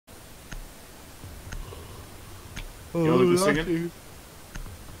You know, like the singing?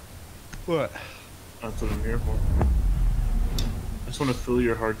 What? That's what I'm here for. I just want to fill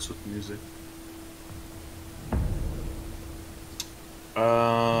your hearts with music. Can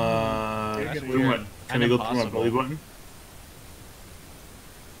I go through my belly button?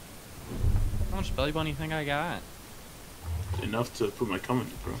 How much belly button you think I got? Enough to put my cum in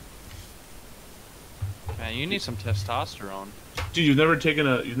it, bro. Man, you need some testosterone. Dude, you've never taken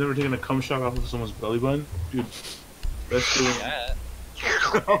a cum shot off of someone's belly button? Dude, that's feeling. Yeah.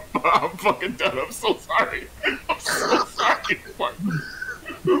 I'm fucking done. I'm so sorry. I'm so sorry.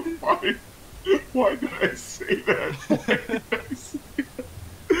 Why did I say that? Why did I say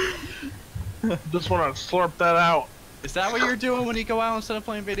that? Just want to slurp that out. Is that what you're doing when you go out instead of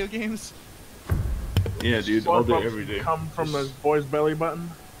playing video games? Yeah, dude, all day, every day. Come from this boy's belly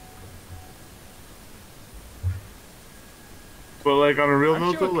button. But like on a real Aren't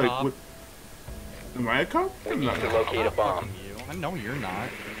note, you though, a like, cop? what? Am I a cop? We I'm need not. to locate a bomb. You. I know you're not.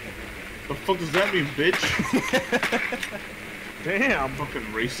 The fuck does that mean, bitch? Damn. Fucking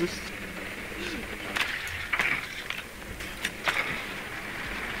racist.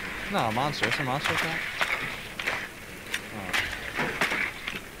 No, monster. It's a monster attack.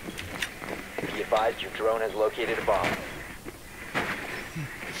 Be advised your drone has located a bomb.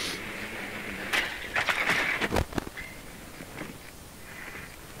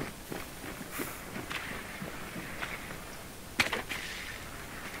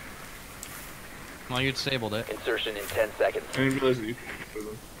 Well, you disabled it. Insertion in 10 seconds. I didn't realize that you could do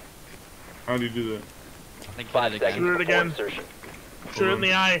that. How do you do that? I think 5 hit it seconds again. Shoot it before again. insertion. Shoot it in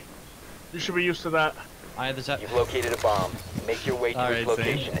the eye. You should be used to that. I had the You've located a bomb. Make your way to its Alright,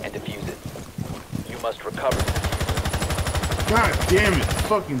 location and defuse it. You must recover the diffuser. God damn it,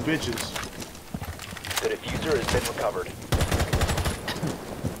 fucking bitches. The diffuser has been recovered.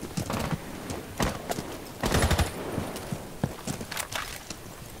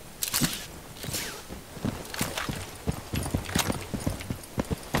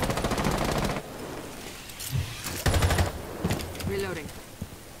 Reloading.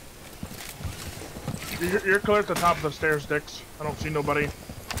 You're clear at the top of the stairs, Dix. I don't see nobody.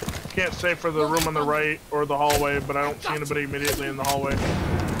 Can't say for the room on the right or the hallway, but I don't see anybody immediately in the hallway.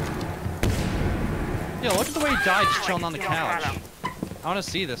 Yo, look at the way he died just chilling on the couch. I want to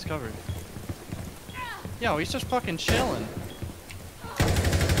see this covered. Yo, he's just fucking chilling.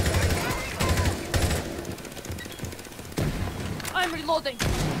 I'm reloading.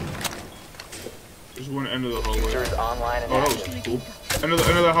 There's one end of the hallway. Diffuser is online and Oh, that active. was cool. End of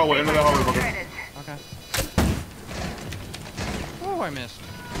the hallway, fucker. Okay. Oh, I missed.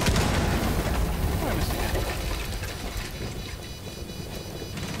 Oh, I missed again.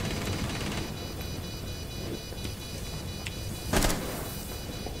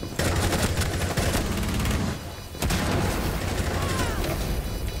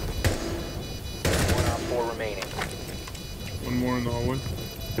 One on 4 remaining. One more in the hallway.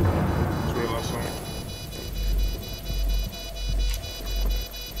 That's where I last saw him.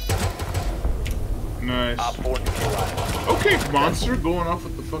 Nice. Op 4 neutralized. Okay, monster going off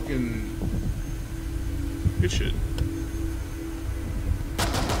with the fucking good shit.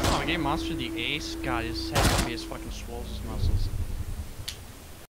 Oh, I gave Monster the ace. God, his head must be as fucking swole as his muscles.